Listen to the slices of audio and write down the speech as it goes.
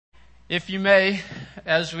If you may,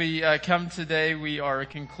 as we come today, we are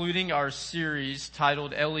concluding our series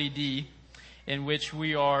titled LED, in which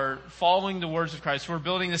we are following the words of Christ. We're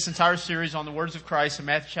building this entire series on the words of Christ in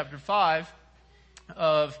Matthew chapter 5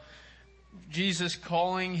 of Jesus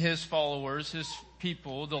calling his followers, his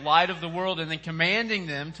people, the light of the world, and then commanding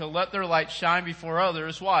them to let their light shine before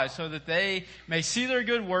others. Why? So that they may see their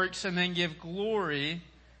good works and then give glory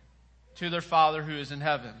to their Father who is in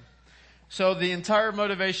heaven. So the entire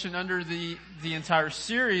motivation under the entire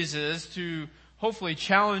series is to hopefully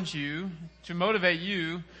challenge you, to motivate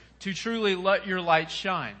you to truly let your light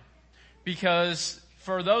shine. Because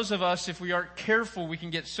for those of us, if we aren't careful, we can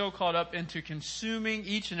get so caught up into consuming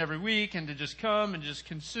each and every week and to just come and just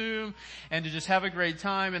consume and to just have a great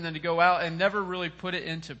time and then to go out and never really put it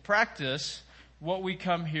into practice what we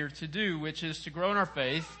come here to do, which is to grow in our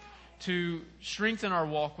faith, to strengthen our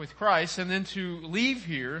walk with Christ, and then to leave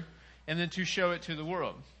here and then to show it to the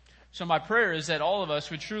world. So my prayer is that all of us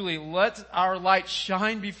would truly let our light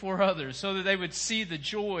shine before others so that they would see the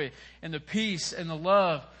joy and the peace and the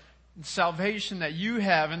love and salvation that you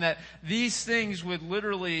have, and that these things would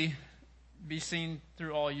literally be seen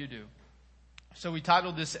through all you do. So we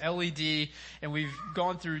titled this LED, and we've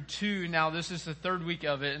gone through two. Now this is the third week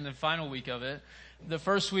of it and the final week of it. The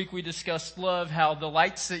first week we discussed love, how the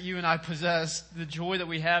lights that you and I possess, the joy that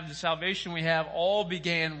we have, the salvation we have, all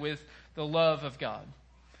began with the love of God.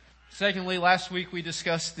 Secondly, last week we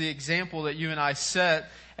discussed the example that you and I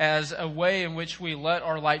set as a way in which we let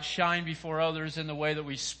our light shine before others in the way that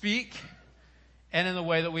we speak and in the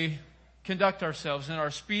way that we conduct ourselves, in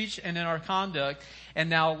our speech and in our conduct. And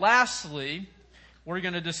now lastly, we're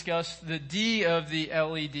going to discuss the D of the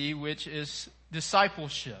LED, which is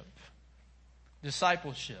discipleship.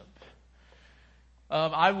 Discipleship.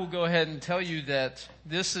 I will go ahead and tell you that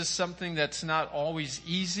this is something that's not always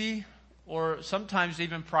easy or sometimes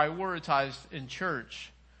even prioritized in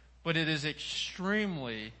church, but it is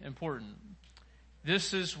extremely important.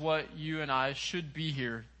 This is what you and I should be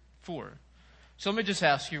here for. So let me just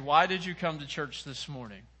ask you, why did you come to church this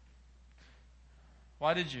morning?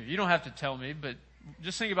 Why did you? You don't have to tell me, but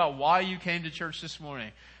just think about why you came to church this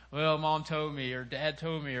morning. Well, mom told me, or dad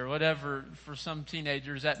told me, or whatever. For some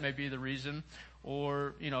teenagers, that may be the reason.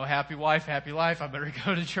 Or, happy wife, happy life. I better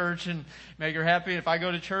go to church and make her happy. If I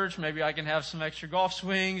go to church, maybe I can have some extra golf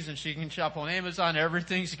swings and she can shop on Amazon.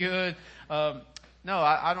 Everything's good. No,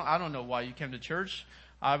 I don't know why you came to church.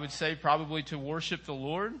 I would say probably to worship the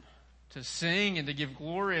Lord, to sing and to give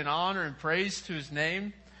glory and honor and praise to his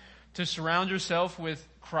name, to surround yourself with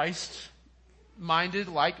Christ-minded,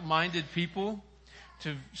 like-minded people,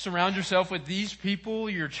 to surround yourself with these people,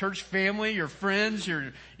 your church family, your friends,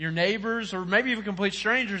 your neighbors, or maybe even complete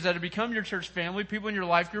strangers that have become your church family, people in your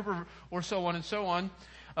life group, or so on and so on.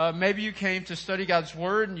 Maybe you came to study God's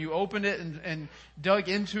Word and you opened it and dug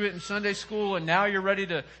into it in Sunday school, and now you're ready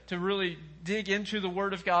to really dig into the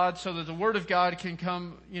Word of God so that the Word of God can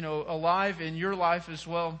come, alive in your life as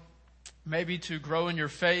well. Maybe to grow in your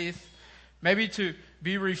faith. Maybe to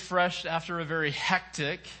be refreshed after a very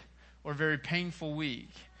hectic or very painful week.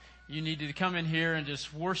 You need to come in here and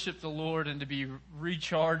just worship the Lord and to be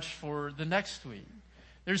recharged for the next week.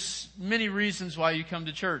 There's many reasons why you come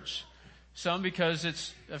to church. Some because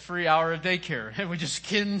it's a free hour of daycare and we just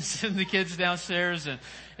send the kids downstairs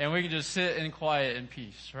and we can just sit in quiet and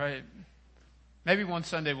peace, right? Maybe one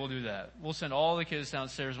Sunday we'll do that. We'll send all the kids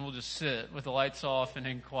downstairs and we'll just sit with the lights off and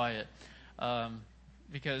in quiet.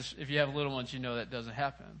 Because if you have little ones, that doesn't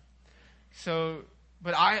happen.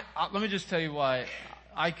 But let me just tell you why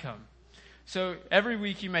I come. So every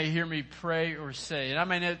week you may hear me pray or say, and I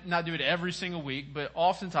may not do it every single week, but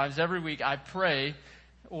oftentimes every week I pray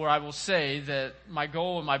or I will say that my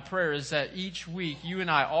goal and my prayer is that each week you and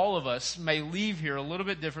I, all of us, may leave here a little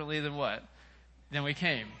bit differently than what? Than we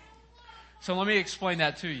came. So let me explain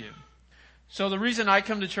that to you. So the reason I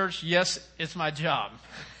come to church, yes, it's my job.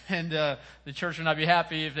 And the church would not be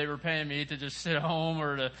happy if they were paying me to just sit at home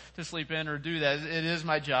or to sleep in or do that. It is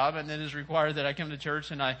my job, and it is required that I come to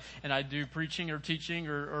church and I do preaching or teaching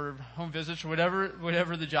or home visits or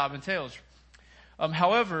whatever the job entails.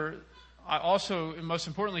 However, I also, and most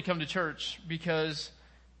importantly, come to church because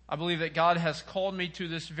I believe that God has called me to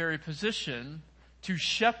this very position to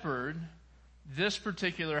shepherd this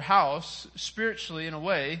particular house spiritually in a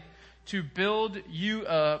way to build you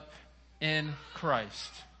up in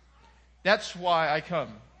Christ. That's why I come.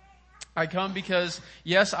 I come because,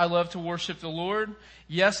 yes, I love to worship the Lord.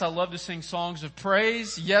 Yes, I love to sing songs of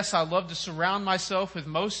praise. Yes, I love to surround myself with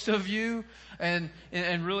most of you and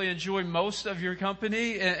really enjoy most of your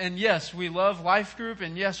company. And yes, we love Life Group.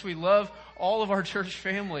 And yes, we love all of our church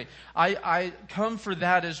family. I come for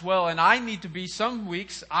that as well. And I need to be, some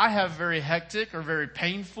weeks I have very hectic or very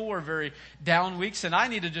painful or very down weeks, and I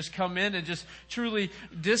need to just come in and just truly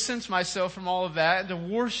distance myself from all of that and to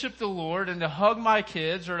worship the Lord and to hug my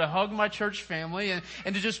kids or to hug my church family and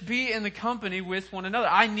to just be in the company with one another.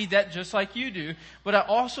 I need that just like you do. But I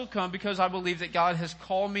also come because I believe that God has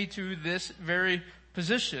called me to this very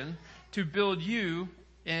position to build you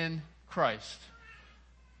in Christ.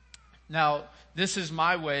 Now, this is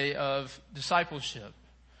my way of discipleship.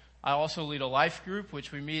 I also lead a life group,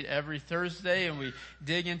 which we meet every Thursday, and we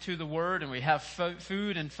dig into the Word, and we have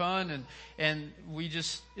food and fun, and we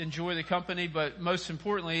just enjoy the company. But most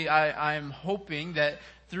importantly, I am hoping that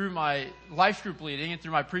through my life group leading and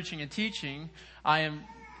through my preaching and teaching, I am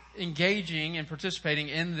engaging and participating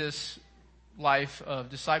in this life of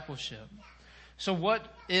discipleship. So what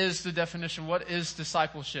is the definition? What is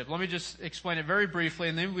discipleship? Let me just explain it very briefly,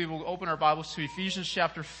 and then we will open our Bibles to Ephesians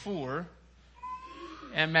chapter 4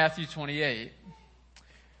 and Matthew 28.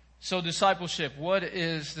 So discipleship, what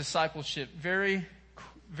is discipleship? Very,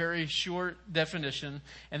 very short definition,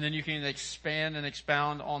 and then you can expand and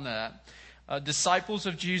expound on that. Disciples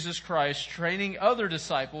of Jesus Christ training other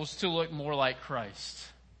disciples to look more like Christ.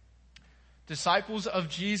 Disciples of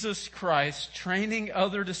Jesus Christ training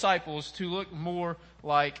other disciples to look more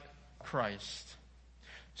like Christ.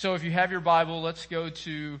 So if you have your Bible, let's go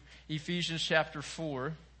to Ephesians chapter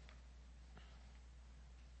 4.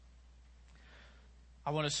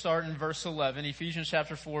 I want to start in verse 11, Ephesians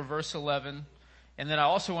chapter 4, verse 11. And then I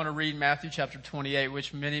also want to read Matthew chapter 28,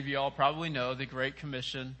 which many of you all probably know, the Great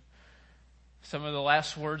Commission. Some of the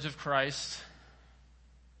last words of Christ.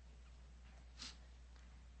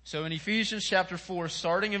 So in Ephesians chapter 4,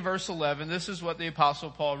 starting in verse 11, this is what the Apostle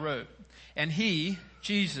Paul wrote. And he,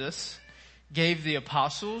 Jesus, gave the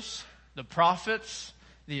apostles, the prophets,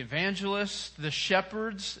 the evangelists, the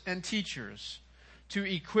shepherds, and teachers to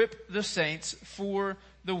equip the saints for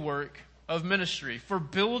the work of ministry, for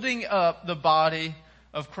building up the body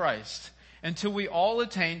of Christ, until we all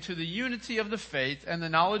attain to the unity of the faith and the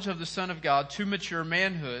knowledge of the Son of God, to mature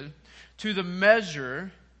manhood, to the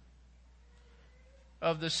measure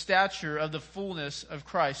of the stature of the fullness of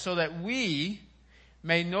Christ, so that we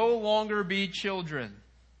may no longer be children,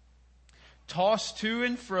 tossed to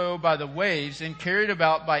and fro by the waves and carried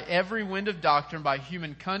about by every wind of doctrine, by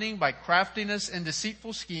human cunning, by craftiness and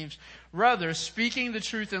deceitful schemes. Rather, speaking the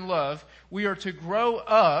truth in love, we are to grow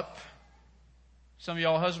up. Some of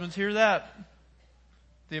y'all husbands hear that?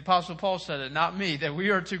 The Apostle Paul said it, not me. That we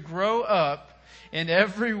are to grow up in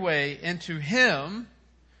every way into Him.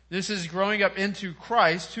 This is growing up into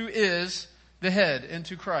Christ, who is the head,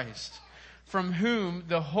 into Christ, from whom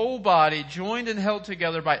the whole body, joined and held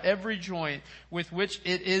together by every joint with which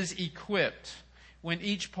it is equipped, when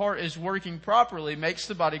each part is working properly, makes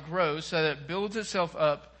the body grow so that it builds itself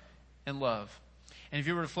up in love. And if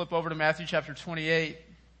you were to flip over to Matthew chapter 28,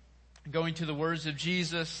 going to the words of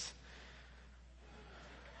Jesus,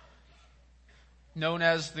 known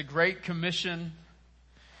as the Great Commission,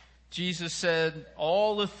 Jesus said,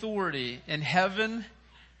 all authority in heaven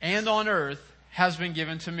and on earth has been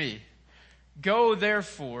given to me. Go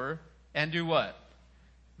therefore and do what?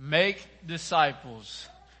 Make disciples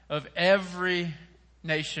of every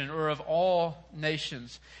nation, or of all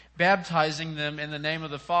nations, baptizing them in the name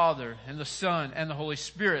of the Father and the Son and the Holy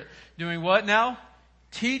Spirit. Doing what now?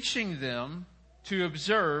 Teaching them to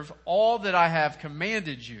observe all that I have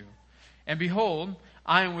commanded you. And behold,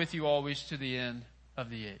 I am with you always to the end of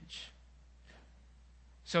the age.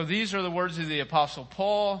 So these are the words of the Apostle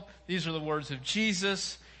Paul. These are the words of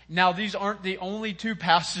Jesus. Now, these aren't the only two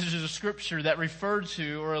passages of Scripture that refer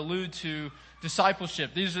to or allude to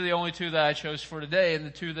discipleship. These are the only two that I chose for today, and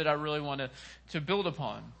the two that I really want to build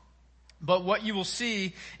upon. But what you will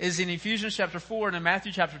see is in Ephesians chapter 4 and in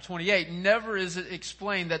Matthew chapter 28, never is it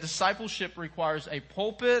explained that discipleship requires a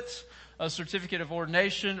pulpit, a certificate of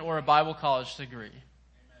ordination, or a Bible college degree.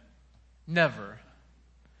 Amen. Never.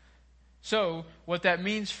 So, what that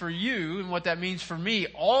means for you and what that means for me,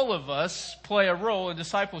 all of us play a role in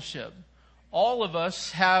discipleship. All of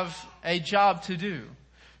us have a job to do.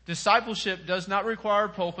 Discipleship does not require a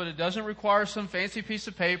pulpit. It doesn't require some fancy piece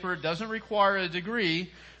of paper. It doesn't require a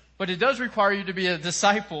degree. But it does require you to be a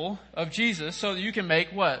disciple of Jesus so that you can make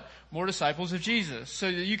what? More disciples of Jesus. So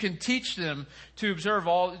that you can teach them to observe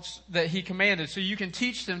all that He commanded. So you can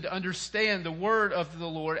teach them to understand the word of the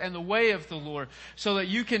Lord and the way of the Lord. So that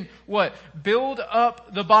you can, what? Build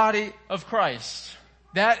up the body of Christ.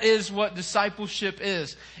 That is what discipleship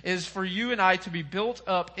is for you and I to be built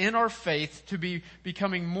up in our faith, to be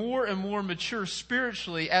becoming more and more mature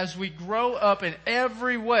spiritually as we grow up in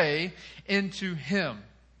every way into Him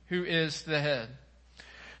who is the head.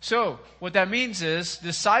 So, what that means is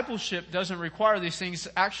discipleship doesn't require these things.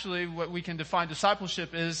 Actually, what we can define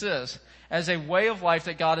discipleship is this, as a way of life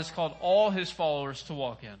that God has called all His followers to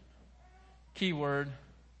walk in. Keyword,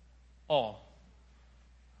 all.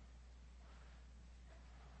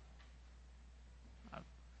 I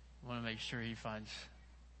want to make sure he finds.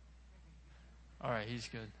 All right, he's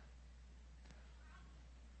good.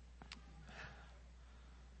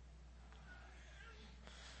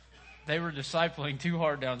 They were discipling too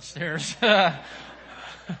hard downstairs. They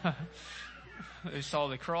saw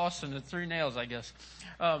the cross and the 3 nails, I guess.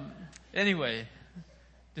 Anyway,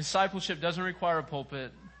 discipleship doesn't require a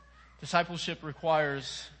pulpit. Discipleship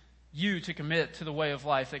requires you to commit to the way of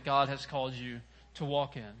life that God has called you to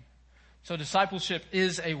walk in. So discipleship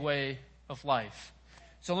is a way of life.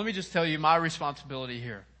 So let me just tell you my responsibility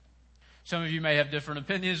here. Some of you may have different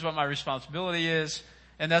opinions what my responsibility is,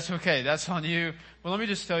 and that's okay. That's on you. But let me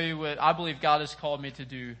just tell you what I believe God has called me to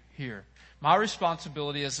do here. My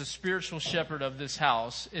responsibility as the spiritual shepherd of this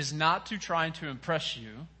house is not to try to impress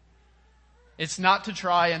you. It's not to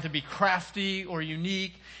try and to be crafty or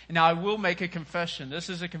unique. Now, I will make a confession. This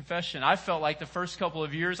is a confession. I felt like the first couple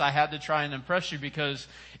of years I had to try and impress you because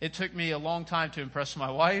it took me a long time to impress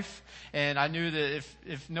my wife. And I knew that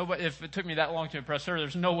if it took me that long to impress her,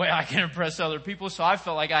 there's no way I can impress other people. So I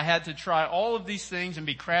felt like I had to try all of these things and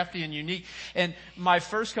be crafty and unique. And my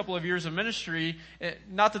first couple of years of ministry,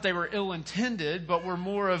 not that they were ill-intended, but were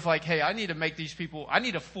more of like, hey, I need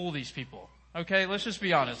to fool these people. Okay, let's just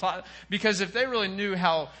be honest. Because if they really knew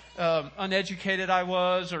how uneducated I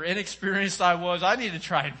was or inexperienced I was, I need to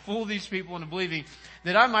try and fool these people into believing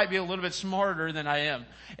that I might be a little bit smarter than I am.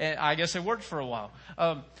 And I guess it worked for a while.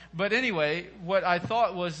 But anyway, what I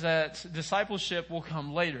thought was that discipleship will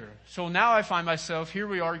come later. So now I find myself, here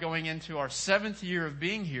we are going into our 7th year of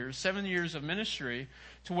being here, 7 years of ministry,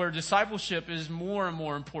 to where discipleship is more and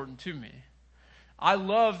more important to me. I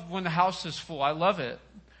love when the house is full. I love it.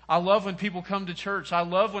 I love when people come to church. I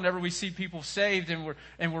love whenever we see people saved and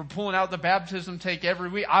we're pulling out the baptism take every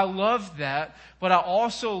week. I love that, but I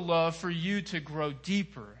also love for you to grow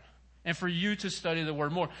deeper and for you to study the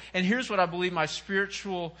Word more. And here's what I believe my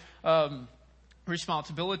spiritual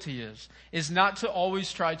responsibility is not to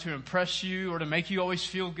always try to impress you or to make you always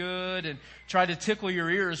feel good and try to tickle your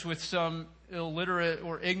ears with some illiterate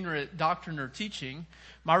or ignorant doctrine or teaching.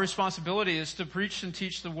 My responsibility is to preach and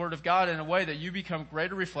teach the Word of God in a way that you become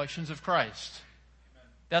greater reflections of Christ.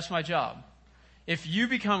 That's my job. If you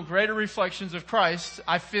become greater reflections of Christ,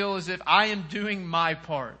 I feel as if I am doing my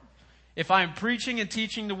part. If I am preaching and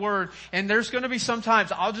teaching the Word, and there's going to be some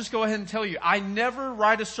times, I'll just go ahead and tell you, I never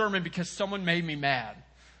write a sermon because someone made me mad.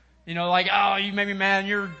 You know, like, oh, you made me mad and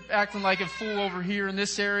you're acting like a fool over here in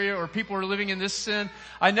this area or people are living in this sin.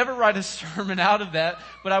 I never write a sermon out of that,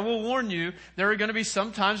 but I will warn you, there are going to be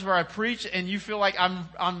some times where I preach and you feel like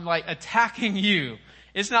I'm like attacking you.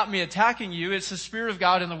 It's not me attacking you. It's the Spirit of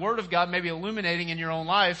God and the Word of God maybe illuminating in your own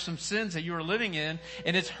life some sins that you are living in,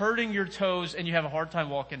 and it's hurting your toes and you have a hard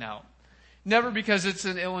time walking out. Never because it's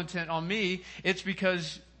an ill intent on me. It's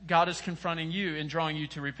because God is confronting you and drawing you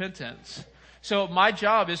to repentance. So my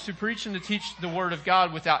job is to preach and to teach the Word of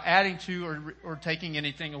God without adding to or taking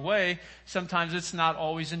anything away. Sometimes it's not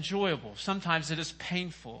always enjoyable. Sometimes it is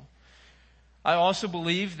painful. I also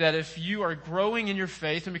believe that if you are growing in your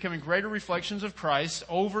faith and becoming greater reflections of Christ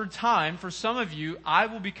over time, for some of you, I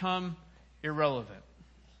will become irrelevant.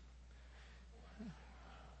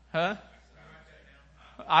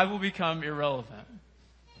 I will become irrelevant.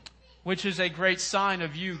 Which is a great sign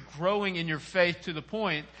of you growing in your faith to the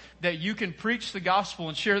point that you can preach the gospel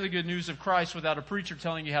and share the good news of Christ without a preacher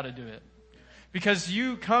telling you how to do it. Because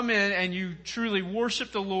you come in and you truly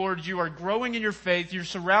worship the Lord, you are growing in your faith, you're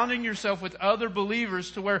surrounding yourself with other believers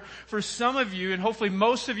to where for some of you, and hopefully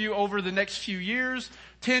most of you over the next few years,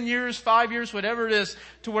 10 years, 5 years, whatever it is,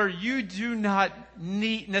 to where you do not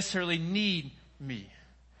necessarily need me.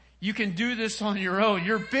 You can do this on your own.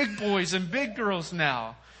 You're big boys and big girls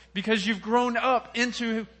now. Because you've grown up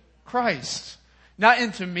into Christ. Not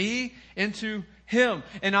into me, into Him.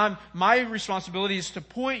 And my responsibility is to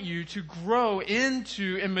point you to grow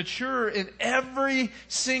into and mature in every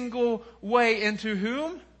single way into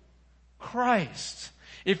whom? Christ.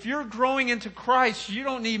 If you're growing into Christ, you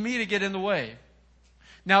don't need me to get in the way.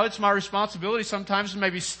 Now, it's my responsibility sometimes to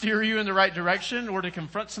maybe steer you in the right direction or to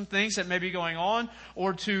confront some things that may be going on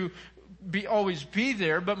or to always be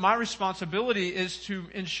there, but my responsibility is to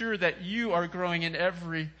ensure that you are growing in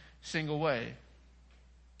every single way.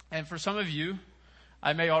 And for some of you,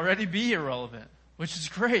 I may already be irrelevant, which is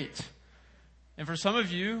great. And for some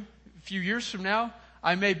of you, a few years from now,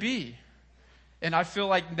 I may be. And I feel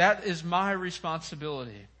like that is my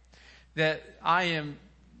responsibility, that I am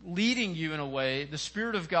leading you in a way. The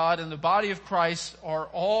Spirit of God and the body of Christ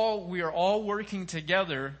we are all working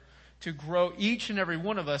together to grow each and every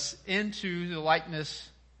one of us into the likeness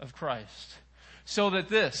of Christ. So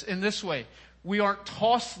that in this way, we aren't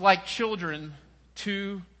tossed like children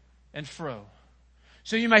to and fro.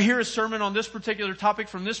 So you may hear a sermon on this particular topic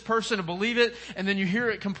from this person and believe it, and then you hear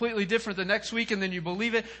it completely different the next week, and then you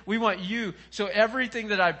believe it. We want you. So everything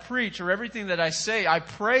that I preach or everything that I say, I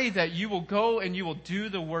pray that you will go and you will do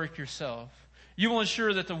the work yourself. You will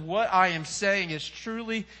ensure that what I am saying is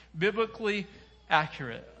truly biblically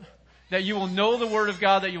accurate. That you will know the Word of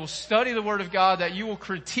God, that you will study the Word of God, that you will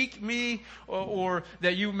critique me, or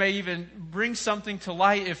that you may even bring something to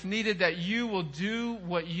light if needed, that you will do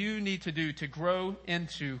what you need to do to grow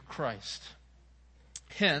into Christ.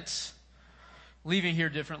 Hence, leaving here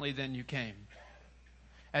differently than you came.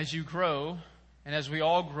 As you grow, and as we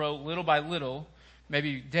all grow little by little,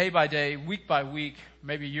 maybe day by day, week by week,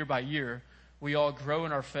 maybe year by year, we all grow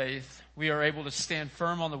in our faith. We are able to stand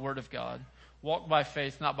firm on the Word of God. Walk by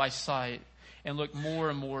faith, not by sight, and look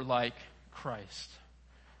more and more like Christ.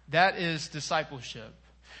 That is discipleship.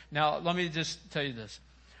 Now, let me just tell you this.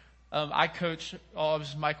 I coach,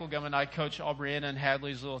 Michael Gumman, I coach Aubriana and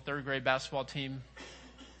Hadley's little third grade basketball team.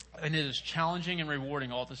 And it is challenging and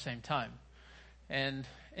rewarding all at the same time. And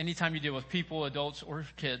anytime you deal with people, adults, or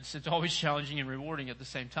kids, it's always challenging and rewarding at the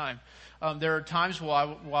same time. There are times where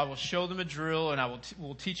I will show them a drill, and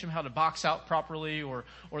we'll teach them how to box out properly, or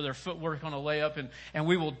their footwork on a layup, and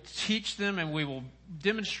we will teach them, and we will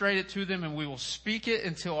demonstrate it to them, and we will speak it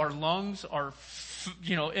until our lungs are,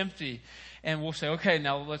 empty. And we'll say, okay,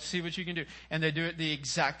 now let's see what you can do. And they do it the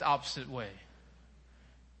exact opposite way.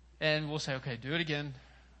 And we'll say, okay, do it again.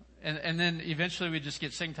 And then eventually we just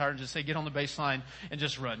get sick and tired and just say, get on the baseline and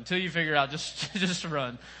just run. Until you figure out, just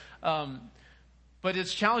run. But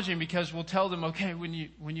it's challenging because we'll tell them, okay, when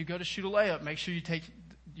you go to shoot a layup, make sure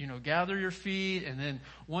you gather your feet and then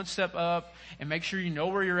one step up and make sure you know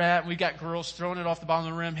where you're at. And we got girls throwing it off the bottom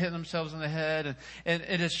of the rim, hitting themselves in the head. And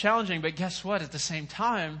it's challenging, but guess what? At the same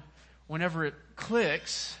time, whenever it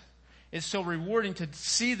clicks, it's so rewarding to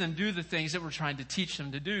see them do the things that we're trying to teach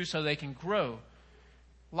them to do so they can grow.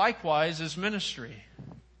 Likewise is ministry.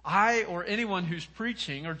 I or anyone who's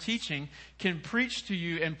preaching or teaching can preach to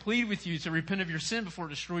you and plead with you to repent of your sin before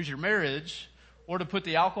it destroys your marriage, or to put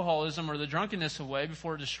the alcoholism or the drunkenness away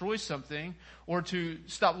before it destroys something, or to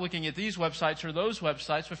stop looking at these websites or those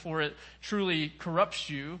websites before it truly corrupts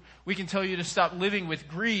you. We can tell you to stop living with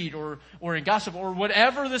greed or in gossip or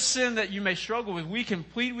whatever the sin that you may struggle with. We can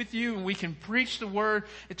plead with you and we can preach the word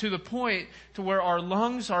to the point to where our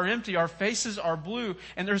lungs are empty, our faces are blue,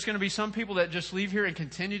 and there's going to be some people that just leave here and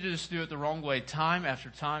continue to just do it the wrong way time after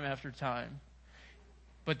time after time.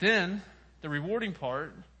 But then the rewarding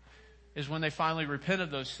part is when they finally repent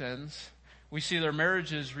of those sins, we see their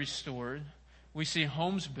marriages restored, we see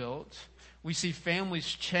homes built, we see families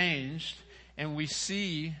changed, and we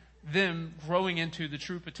see them growing into the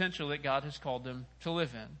true potential that God has called them to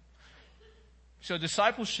live in. So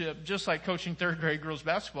discipleship, just like coaching third grade girls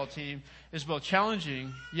basketball team, is both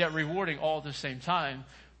challenging yet rewarding all at the same time,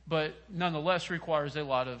 but nonetheless requires a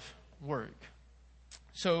lot of work.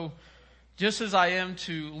 So just as I am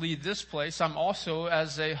to lead this place, I'm also,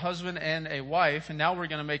 as a husband and a wife, and now we're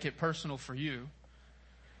going to make it personal for you,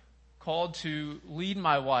 called to lead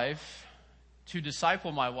my wife, to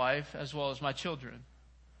disciple my wife, as well as my children.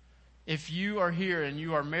 If you are here and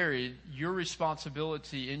you are married, your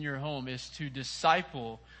responsibility in your home is to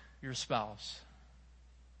disciple your spouse,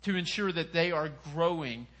 to ensure that they are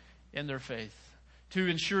growing in their faith, to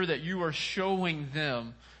ensure that you are showing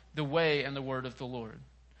them the way and the word of the Lord,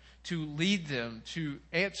 to lead them, to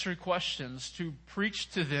answer questions, to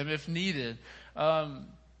preach to them if needed,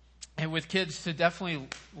 and with kids to definitely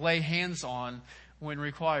lay hands on when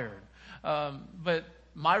required. But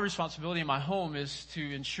my responsibility in my home is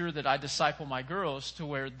to ensure that I disciple my girls to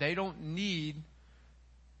where they don't need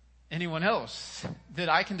anyone else, that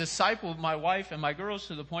I can disciple my wife and my girls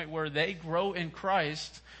to the point where they grow in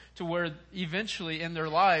Christ, to where eventually in their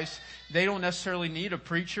lives they don't necessarily need a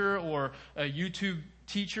preacher or a YouTube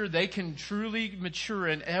teacher. They can truly mature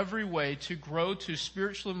in every way to grow to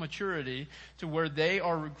spiritual maturity to where they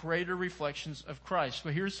are greater reflections of Christ.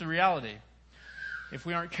 But here's the reality. If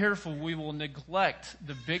we aren't careful, we will neglect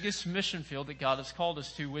the biggest mission field that God has called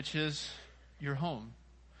us to, which is your home.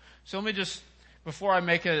 So let me just, before I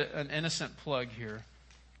make an innocent plug here.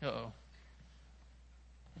 Uh-oh.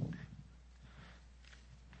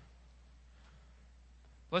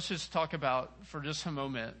 Let's just talk about, for just a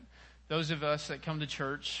moment, those of us that come to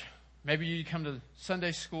church. Maybe you come to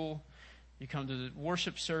Sunday school, you come to the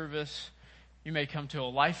worship service, you may come to a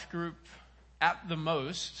life group. At the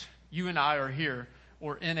most, you and I are here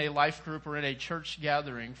or in a life group or in a church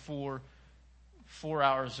gathering for 4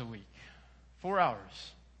 hours a week. 4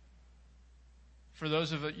 hours. For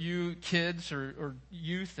those of you kids or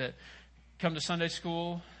youth that come to Sunday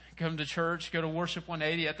school, come to church, go to Worship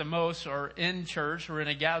 180 at the most, or in church or in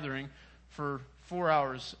a gathering for 4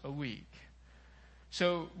 hours a week.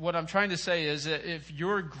 So what I'm trying to say is that if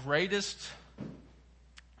your greatest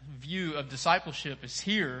view of discipleship is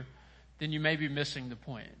here, then you may be missing the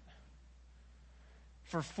point.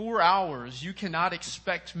 For 4 hours, you cannot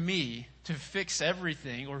expect me to fix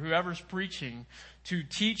everything, or whoever's preaching to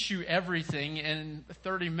teach you everything in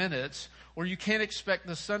 30 minutes, or you can't expect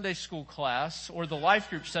the Sunday school class or the life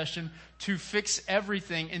group session to fix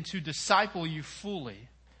everything and to disciple you fully.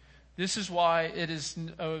 This is why it is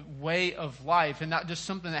a way of life and not just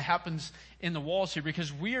something that happens in the walls here,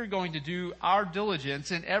 because we are going to do our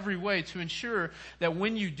diligence in every way to ensure that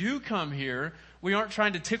when you do come here, we aren't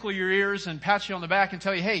trying to tickle your ears and pat you on the back and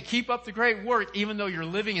tell you, hey, keep up the great work, even though you're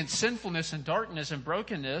living in sinfulness and darkness and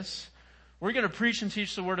brokenness. We're going to preach and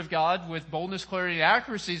teach the Word of God with boldness, clarity, and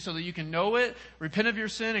accuracy so that you can know it, repent of your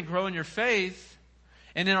sin, and grow in your faith.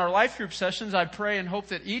 And in our life group sessions, I pray and hope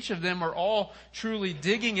that each of them are all truly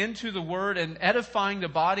digging into the Word and edifying the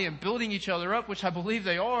body and building each other up, which I believe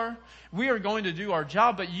they are. We are going to do our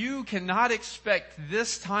job, but you cannot expect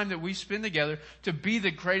this time that we spend together to be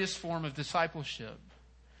the greatest form of discipleship.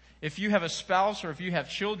 If you have a spouse or if you have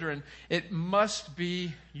children, it must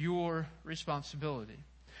be your responsibility.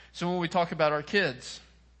 So when we talk about our kids,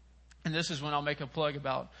 and this is when I'll make a plug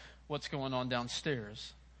about what's going on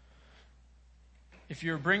downstairs. If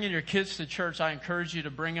you're bringing your kids to church, I encourage you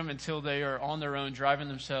to bring them until they are on their own, driving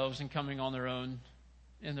themselves and coming on their own,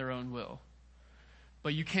 in their own will.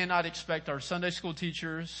 But you cannot expect our Sunday school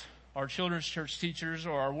teachers, our children's church teachers,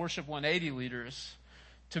 or our Worship 180 leaders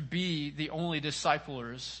to be the only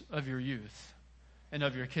disciplers of your youth and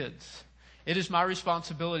of your kids. It is my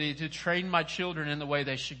responsibility to train my children in the way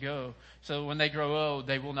they should go, so when they grow old,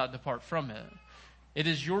 they will not depart from it. It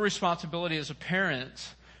is your responsibility as a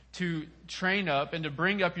parent to train up and to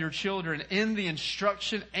bring up your children in the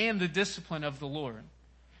instruction and the discipline of the Lord.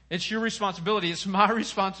 It's your responsibility. It's my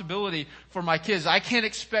responsibility for my kids. I can't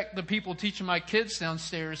expect the people teaching my kids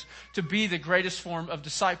downstairs to be the greatest form of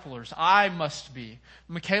disciplers. I must be.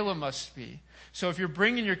 Michaela must be. So if you're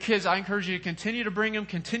bringing your kids, I encourage you to continue to bring them,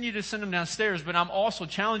 continue to send them downstairs, but I'm also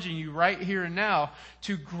challenging you right here and now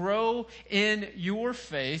to grow in your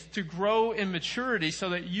faith, to grow in maturity so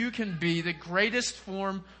that you can be the greatest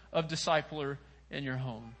form of discipler in your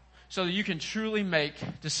home, so that you can truly make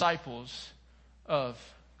disciples of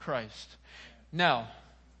Christ. Now,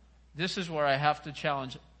 this is where I have to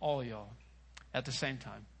challenge all y'all at the same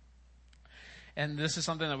time. And this is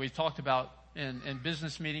something that we've talked about in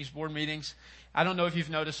business meetings, board meetings. I don't know if you've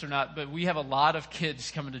noticed or not, but we have a lot of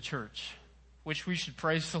kids coming to church, which we should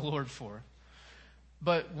praise the Lord for.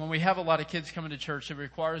 But when we have a lot of kids coming to church, it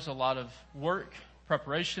requires a lot of work,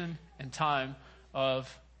 preparation, and time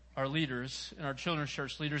of our leaders and our children's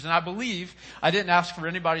church leaders. And I believe, I didn't ask for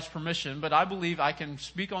anybody's permission, but I believe I can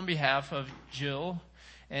speak on behalf of Jill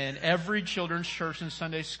and every children's church and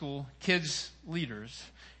Sunday school kids leaders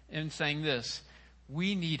in saying this: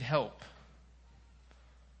 we need help.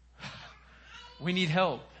 We need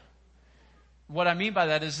help. What I mean by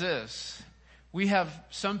that is this: we have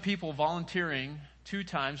some people volunteering 2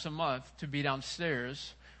 times a month to be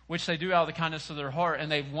downstairs, which they do out of the kindness of their heart,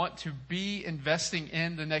 and they want to be investing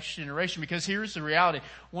in the next generation. Because here's the reality: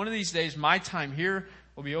 one of these days, my time here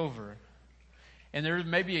will be over. And there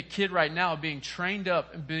may be a kid right now being trained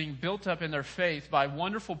up and being built up in their faith by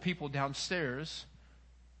wonderful people downstairs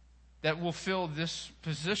that will fill this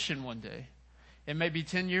position one day. It may be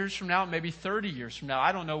 10 years from now, maybe 30 years from now.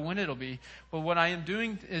 I don't know when it'll be. But what I am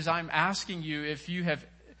doing is I'm asking you if you have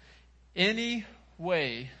any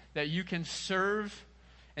way that you can serve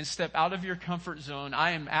and step out of your comfort zone.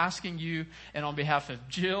 I am asking you, and on behalf of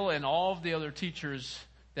Jill and all of the other teachers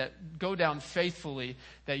that go down faithfully,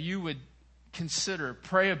 that you would consider,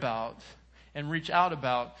 pray about, and reach out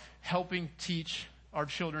about helping teach our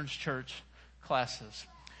children's church classes.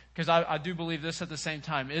 Because I do believe this at the same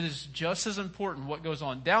time. It is just as important what goes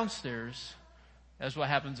on downstairs as what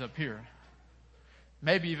happens up here.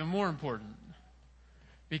 Maybe even more important.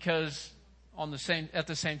 Because at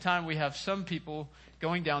the same time, we have some people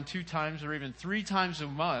going down 2 times or even 3 times a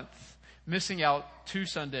month, missing out 2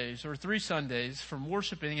 Sundays or 3 Sundays from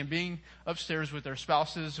worshiping and being upstairs with their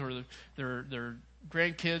spouses or their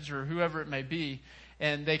grandkids or whoever it may be,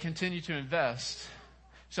 and they continue to invest.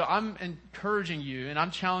 So I'm encouraging you and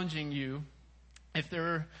I'm challenging you,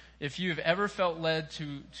 if you have ever felt led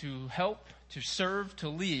to help, to serve, to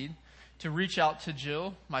lead, to reach out to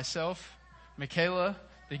Jill, myself, Michaela,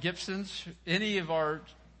 the Gibsons, any of our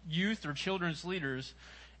youth or children's leaders,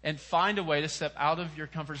 and find a way to step out of your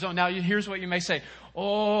comfort zone. Now, here's what you may say.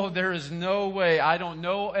 Oh, there is no way. I don't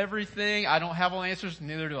know everything. I don't have all the answers.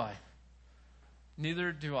 Neither do I.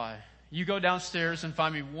 Neither do I. You go downstairs and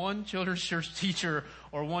find me one children's church teacher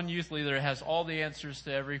or one youth leader that has all the answers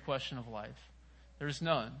to every question of life. There's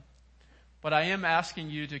none. But I am asking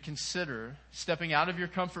you to consider stepping out of your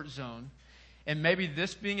comfort zone, and maybe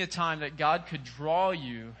this being a time that God could draw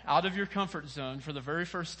you out of your comfort zone for the very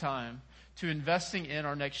first time to investing in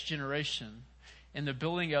our next generation and the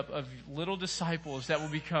building up of little disciples that will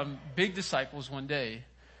become big disciples one day,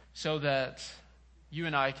 so that you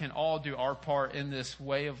and I can all do our part in this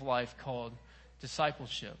way of life called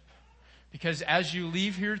discipleship. Because as you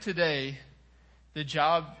leave here today, the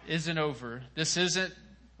job isn't over. This isn't,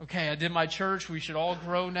 okay, I did my church, we should all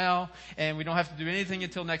grow now, and we don't have to do anything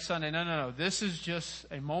until next Sunday. No. This is just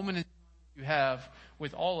a moment in time you have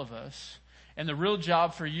with all of us. And the real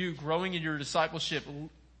job for you growing in your discipleship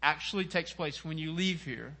actually takes place when you leave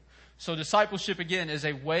here. So discipleship, again, is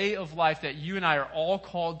a way of life that you and I are all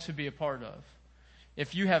called to be a part of.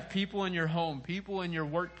 If you have people in your home, people in your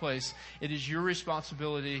workplace, it is your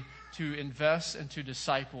responsibility to invest and to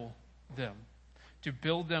disciple them, to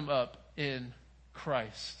build them up in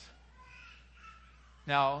Christ.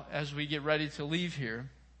 Now, as we get ready to leave here,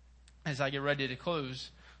 as I get ready to close,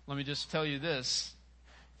 let me just tell you this.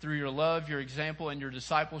 Through your love, your example, and your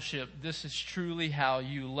discipleship, this is truly how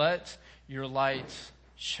you let your light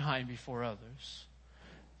shine before others.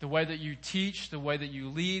 The way that you teach, the way that you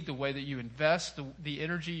lead, the way that you invest, the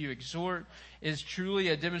energy you exhort is truly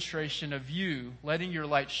a demonstration of you letting your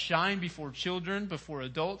light shine before children, before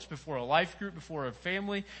adults, before a life group, before a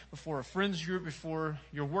family, before a friends group, before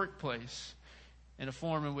your workplace, in a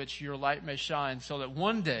form in which your light may shine, so that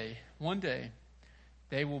one day,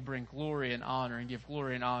 they will bring glory and honor and give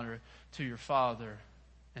glory and honor to your Father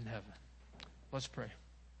in heaven. Let's pray.